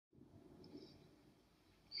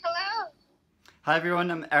Hi everyone,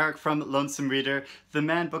 I'm Eric from Lonesome Reader. The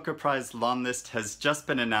Man Booker Prize Longlist has just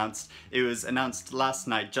been announced. It was announced last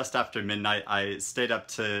night, just after midnight. I stayed up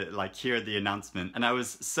to hear the announcement, and I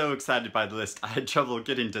was so excited by the list. I had trouble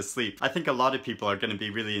getting to sleep. I think a lot of people are going to be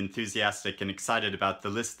really enthusiastic and excited about the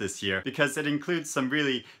list this year because it includes some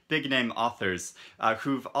really big name authors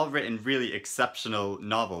who've all written really exceptional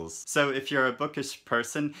novels. So if you're a bookish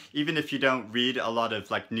person, even if you don't read a lot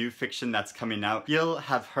of new fiction that's coming out, you'll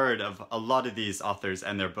have heard of a lot of these authors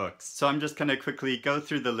and their books. So I'm just going to quickly go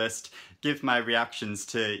through the list, give my reactions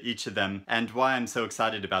to each of them, and why I'm so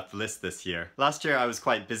excited about the list this year. Last year I was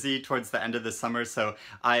quite busy towards the end of the summer, so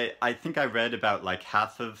I think I read about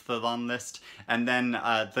half of the long list, and then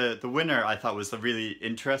the winner I thought was a really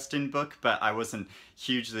interesting book, but I wasn't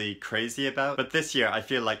hugely crazy about. But this year I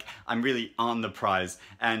feel like I'm really on the prize,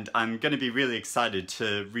 and I'm going to be really excited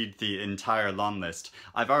to read the entire long list.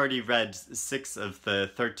 I've already read 6 of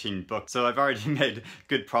the 13 books, so I've already made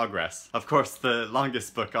good progress. Of course, the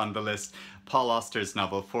longest book on the list, Paul Auster's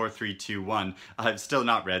novel 4321, I've still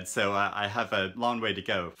not read, so I have a long way to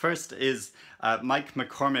go. First is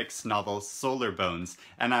McCormack's novel Solar Bones,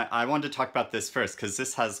 and I want to talk about this first because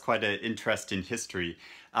this has quite an interesting history.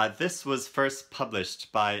 This was first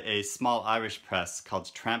published by a small Irish press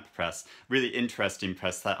called Tramp Press, really interesting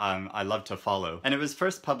press that I love to follow. And it was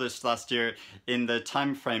first published last year in the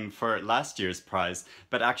time frame for last year's prize,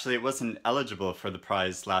 but actually it wasn't eligible for the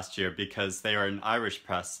prize last year because they are an Irish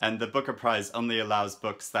press, and the Booker Prize only allows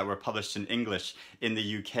books that were published in English in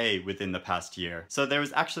the UK within the past year. So there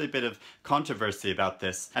was actually a bit of controversy about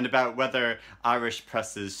this, and about whether Irish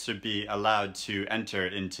presses should be allowed to enter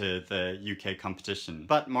into the UK competition.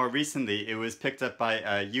 But more recently, it was picked up by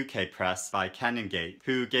a UK press, by Canongate,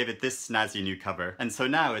 who gave it this snazzy new cover. And so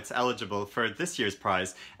now it's eligible for this year's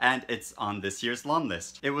prize, and it's on this year's long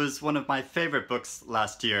list. It was one of my favorite books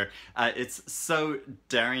last year. It's so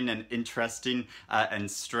daring and interesting and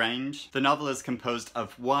strange. The novel is composed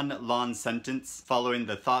of one long sentence following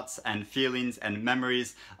the thoughts and feelings and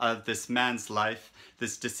memories of this man's life,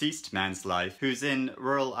 this deceased man's life, who's in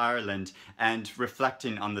rural Ireland and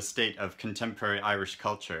reflecting on the state of contemporary Irish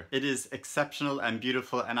culture. It is exceptional and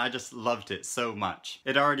beautiful, and I just loved it so much.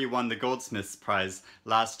 It already won the Goldsmiths Prize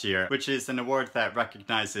last year, which is an award that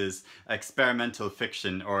recognizes experimental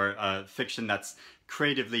fiction, or fiction that's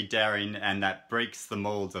creatively daring and that breaks the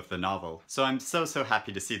mold of the novel. So I'm so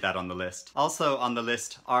happy to see that on the list. Also on the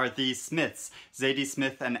list are the Smiths, Zadie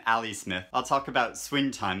Smith and Ali Smith. I'll talk about Swing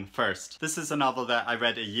Time first. This is a novel that I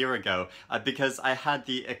read a year ago because I had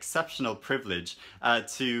the exceptional privilege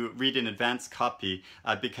to read an advance copy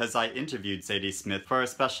because I interviewed Zadie Smith for a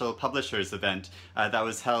special publishers event that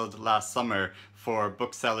was held last summer for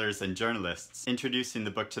booksellers and journalists, introducing the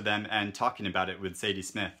book to them and talking about it with Zadie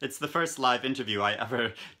Smith. It's the first live interview I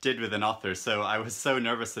ever did with an author, so I was so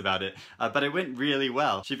nervous about it, but it went really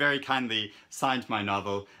well. She very kindly signed my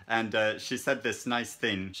novel, and she said this nice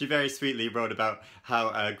thing. She very sweetly wrote about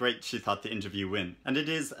how great she thought the interview went. And it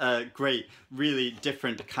is a great, really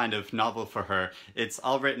different kind of novel for her. It's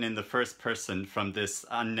all written in the first person from this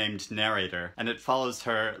unnamed narrator, and it follows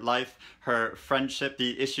her life, her friendship,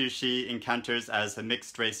 the issues she encounters as a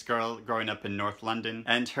mixed-race girl growing up in North London,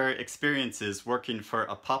 and her experiences working for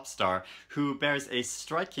a pop star who bears a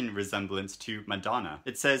striking resemblance to Madonna.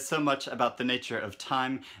 It says so much about the nature of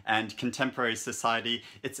time and contemporary society.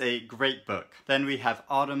 It's a great book. Then we have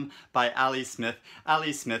Autumn by Ali Smith.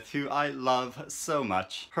 Ali Smith, who I love so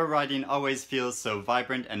much. Her writing always feels so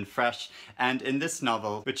vibrant and fresh, and in this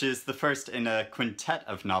novel, which is the first in a quintet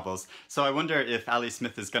of novels, so I wonder if Ali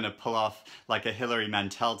Smith is going to pull off like a Hilary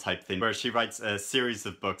Mantel type thing, where she writes a series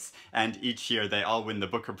of books and each year they all win the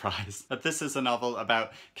Booker Prize. But this is a novel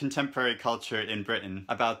about contemporary culture in Britain,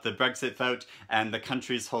 about the Brexit vote and the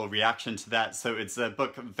country's whole reaction to that, so it's a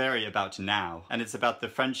book very about now. And it's about the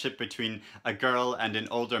friendship between a girl and an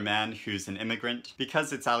older man who's an immigrant.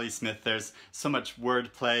 Because it's Ali Smith, there's so much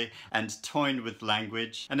wordplay and toying with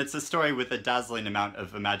language, and it's a story with a dazzling amount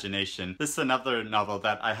of imagination. This is another novel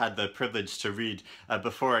that I had the privilege to read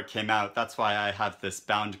before it came out. That's why I have this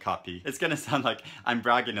bound copy. It's gonna sound like I'm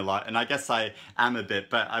bragging a lot, and I guess I am a bit,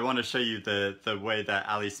 but I want to show you the way that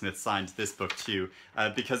Ali Smith signed this book too,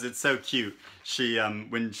 because it's so cute. She,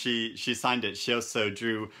 when she signed it, she also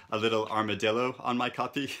drew a little armadillo on my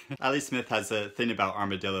copy. Ali Smith has a thing about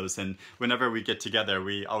armadillos, and whenever we get together,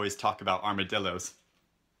 we always talk about armadillos.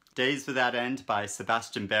 Days Without End by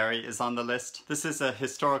Sebastian is on the list. This is a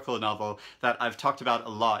historical novel that I've talked about a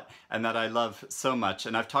lot and that I love so much,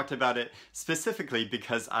 and I've talked about it specifically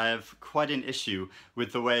because I have quite an issue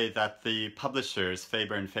with the way that the publishers,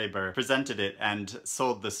 Faber and Faber, presented it and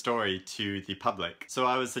sold the story to the public. So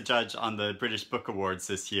I was a judge on the British Book Awards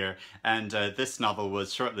this year, and this novel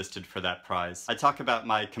was shortlisted for that prize. I talk about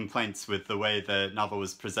my complaints with the way the novel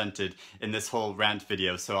was presented in this whole rant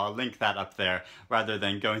video, so I'll link that up there rather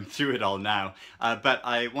than going through it all now. But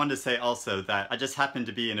I want to say also that I just happened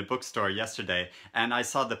to be in a bookstore yesterday and I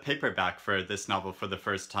saw the paperback for this novel for the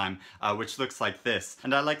first time, which looks like this.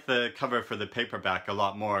 And I like the cover for the paperback a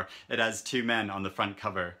lot more. It has two men on the front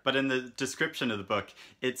cover. But in the description of the book,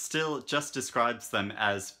 it still just describes them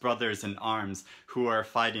as brothers in arms who are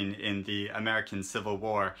fighting in the American Civil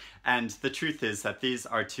War. And the truth is that these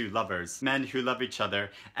are two lovers, men who love each other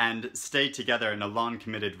and stay together in a long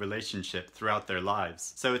committed relationship throughout their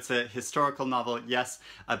lives. So it's a historical novel, yes,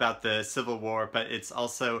 about the Civil War, but it's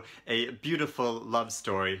also a beautiful love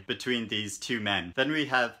story between these two men. Then we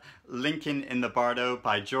have Lincoln in the Bardo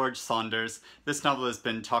by George Saunders. This novel has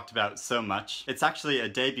been talked about so much. It's actually a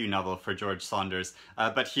debut novel for George Saunders,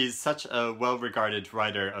 but he's such a well-regarded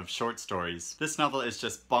writer of short stories. This novel is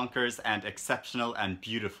just bonkers and exceptional and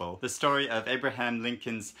beautiful. The story of Abraham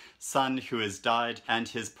Lincoln's son who has died and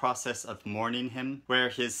his process of mourning him, where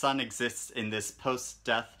his son exists in this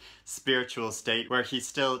post-death spiritual state where he's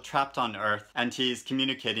still trapped on Earth and he's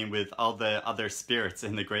communicating with all the other spirits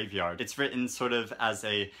in the graveyard. It's written sort of as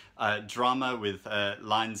a drama with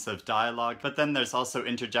lines of dialogue, but then there's also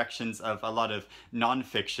interjections of a lot of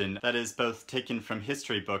non-fiction that is both taken from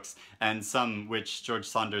history books and some which George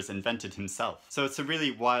Saunders invented himself. So it's a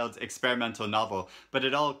really wild experimental novel, but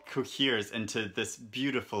it all coheres into this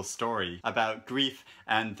beautiful story about grief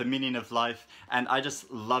and the meaning of life, and I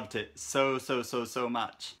just loved it so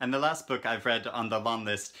much. And the last book I've read on the long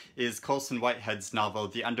list is Colson Whitehead's novel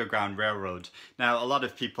The Underground Railroad. Now, a lot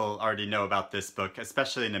of people already know about this book,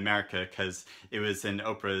 especially in America, because it was in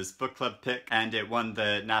Oprah's book club pick and it won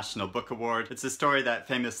the National Book Award. It's a story that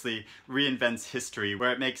famously reinvents history,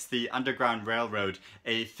 where it makes the Underground Railroad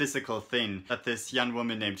a physical thing, that this young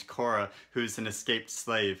woman named Cora, who's an escaped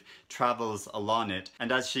slave, travels along it.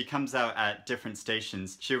 And as she comes out at different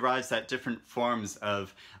stations, she arrives at different forms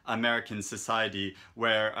of American society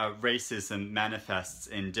where racism manifests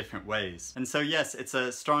in different ways. And so yes, it's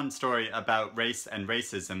a strong story about race and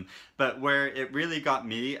racism, but where it really got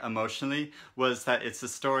me emotionally was that it's a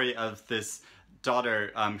story of this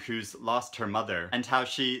daughter who's lost her mother and how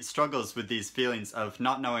she struggles with these feelings of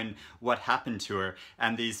not knowing what happened to her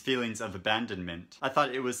and these feelings of abandonment. I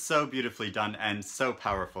thought it was so beautifully done and so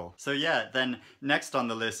powerful. So yeah, then next on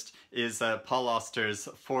the list is Paul Auster's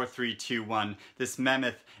 4321, this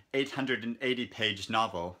mammoth 880-page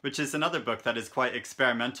novel, which is another book that is quite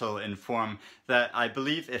experimental in form, that I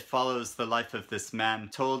believe it follows the life of this man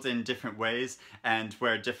told in different ways and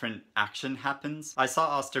where different action happens. I saw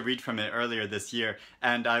Auster read from it earlier this year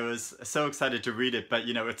and I was so excited to read it, but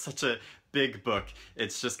you know, it's such a big book,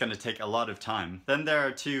 it's just going to take a lot of time. Then there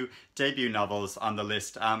are two debut novels on the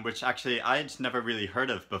list, which actually I'd never really heard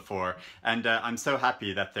of before, and I'm so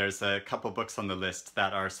happy that there's a couple books on the list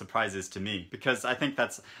that are surprises to me, because I think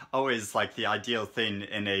that's always like the ideal thing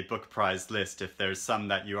in a book prize list, if there's some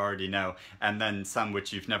that you already know, and then some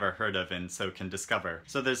which you've never heard of and so can discover.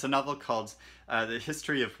 So there's a novel called The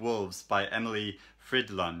History of Wolves by Emily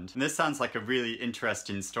Fridlund. And this sounds like a really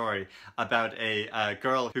interesting story about a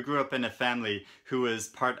girl who grew up in a family who was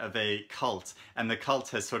part of a cult, and the cult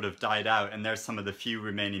has sort of died out and there's some of the few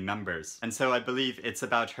remaining members. And so I believe it's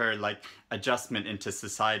about her like adjustment into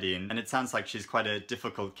society, and it sounds like she's quite a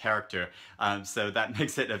difficult character, so that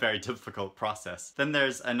makes it a very difficult process. Then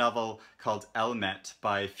there's a novel called Elmet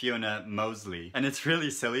by Fiona Mozley, and it's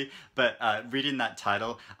really silly, but reading that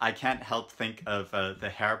title I can't help think of the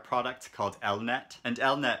hair product called Elnet. And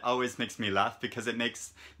Elnet always makes me laugh because it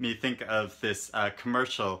makes me think of this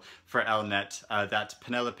commercial for Elnet that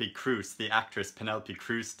Penélope Cruz, the actress Penélope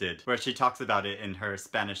Cruz, did, where she talks about it in her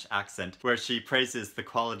Spanish accent, where she praises the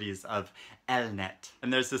qualities of Elnet.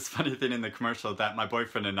 And there's this funny thing in the commercial that my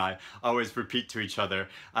boyfriend and I always repeat to each other,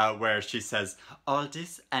 where she says, all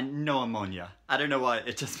this and no ammonia. I don't know why,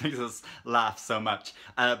 it just makes us laugh so much.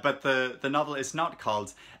 But the novel is not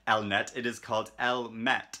called Elnet, it is called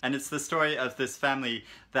Elmet. And it's the story of this family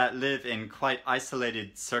that live in quite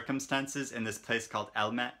isolated circumstances in this place called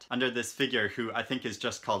Elmet, under this figure who I think is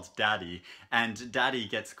just called Daddy, and Daddy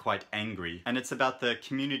gets quite angry. And it's about the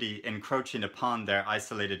community encroaching upon their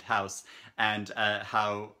isolated house, and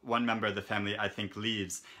how one member of the family, I think,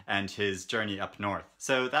 leaves, and his journey up north.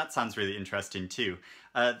 So that sounds really interesting too.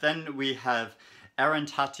 Then we have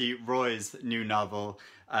Arundhati Roy's new novel,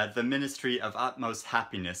 The Ministry of Utmost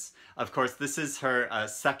Happiness. Of course, this is her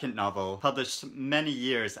second novel, published many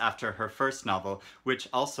years after her first novel, which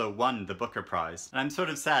also won the Booker Prize. And I'm sort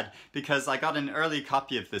of sad because I got an early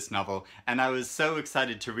copy of this novel and I was so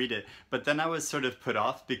excited to read it, but then I was sort of put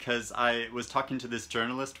off because I was talking to this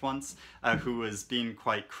journalist once who was being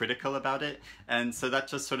quite critical about it, and so that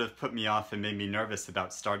just sort of put me off and made me nervous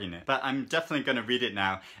about starting it. But I'm definitely going to read it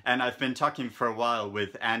now, and I've been talking for a while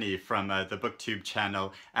with Annie from the BookTube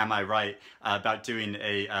channel Am I Right about doing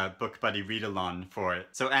a Book Buddy read-along for it.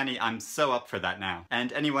 So Annie, I'm so up for that now.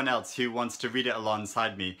 And anyone else who wants to read it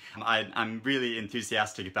alongside me, I'm really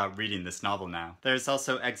enthusiastic about reading this novel now. There's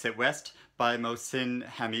also Exit West by Mohsin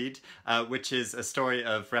Hamid, which is a story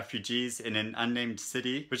of refugees in an unnamed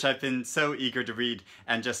city, which I've been so eager to read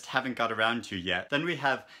and just haven't got around to yet. Then we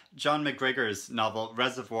have Jon McGregor's novel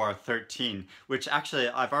Reservoir 13, which actually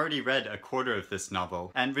I've already read a quarter of this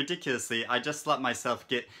novel, and ridiculously I just let myself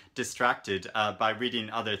get distracted by reading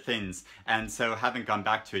other things, and so haven't gone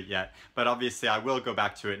back to it yet, but obviously I will go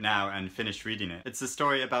back to it now and finish reading it. It's a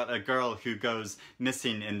story about a girl who goes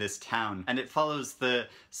missing in this town, and it follows the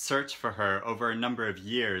search for her over a number of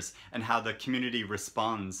years and how the community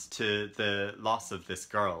responds to the loss of this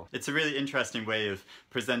girl. It's a really interesting way of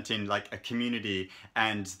presenting like a community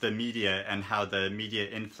and the media, and how the media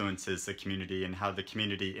influences the community and how the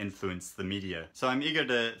community influences the media. So I'm eager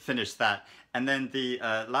to finish that. And then the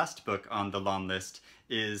last book on the long list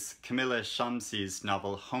is Kamila Shamsie's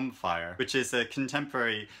novel Home Fire, which is a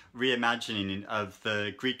contemporary reimagining of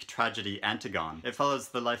the Greek tragedy Antigone. It follows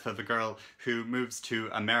the life of a girl who moves to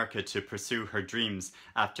America to pursue her dreams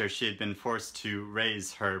after she had been forced to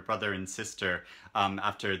raise her brother and sister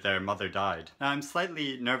after their mother died. Now I'm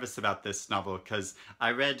slightly nervous about this novel because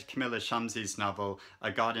I read Kamila Shamsie's novel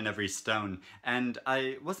A God in Every Stone, and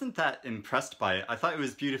I wasn't that impressed by it. I thought it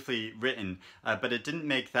was beautifully written, but it didn't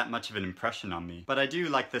make that much of an impression on me. But I do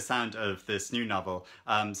like the sound of this new novel,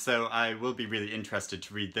 so I will be really interested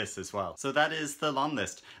to read this as well. So that is the long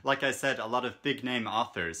list. Like I said, a lot of big name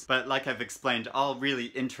authors, but like I've explained, all really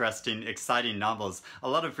interesting, exciting novels, a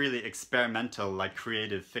lot of really experimental, like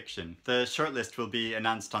creative fiction. The shortlist will be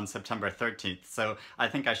announced on September 13th, so I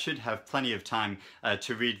think I should have plenty of time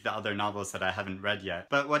to read the other novels that I haven't read yet.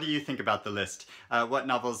 But what do you think about the list? What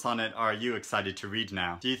novels on it are you excited to read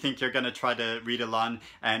now? Do you think you're going to try to read along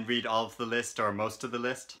and read all of the list or most of the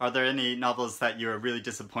list? Are there any novels that you're really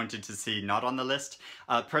disappointed to see not on the list?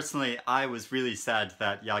 Personally, I was really sad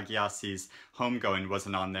that Yagyasi's Homegoing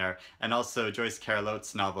wasn't on there, and also Joyce Carol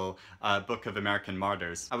Oates' novel, Book of American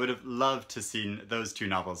Martyrs. I would have loved to seen those two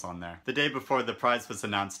novels on there. The day before the prize was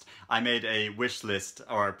announced, I made a wish list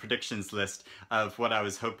or predictions list of what I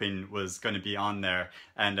was hoping was going to be on there,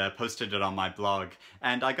 and posted it on my blog.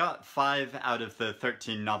 And I got 5 out of the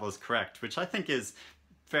 13 novels correct, which I think is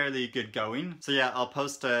fairly good going. So yeah, I'll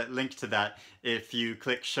post a link to that if you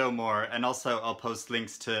click show more, and also I'll post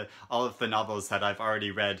links to all of the novels that I've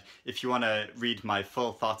already read if you want to read my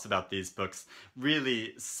full thoughts about these books.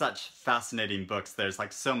 Really such fascinating books. There's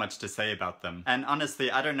like so much to say about them. And honestly,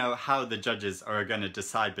 I don't know how the judges are going to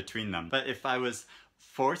decide between them. But if I was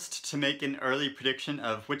forced to make an early prediction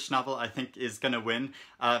of which novel I think is gonna win,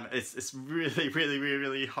 it's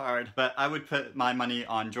really hard, but I would put my money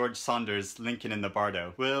on George Saunders' Lincoln in the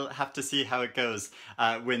Bardo. We'll have to see how it goes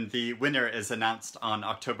when the winner is announced on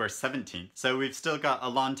October 17th. So we've still got a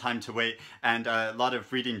long time to wait and a lot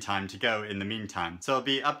of reading time to go in the meantime. So I'll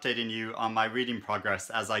be updating you on my reading progress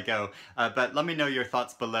as I go, but let me know your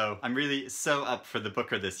thoughts below. I'm really so up for the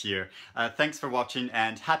Booker this year. Thanks for watching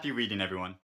and happy reading, everyone.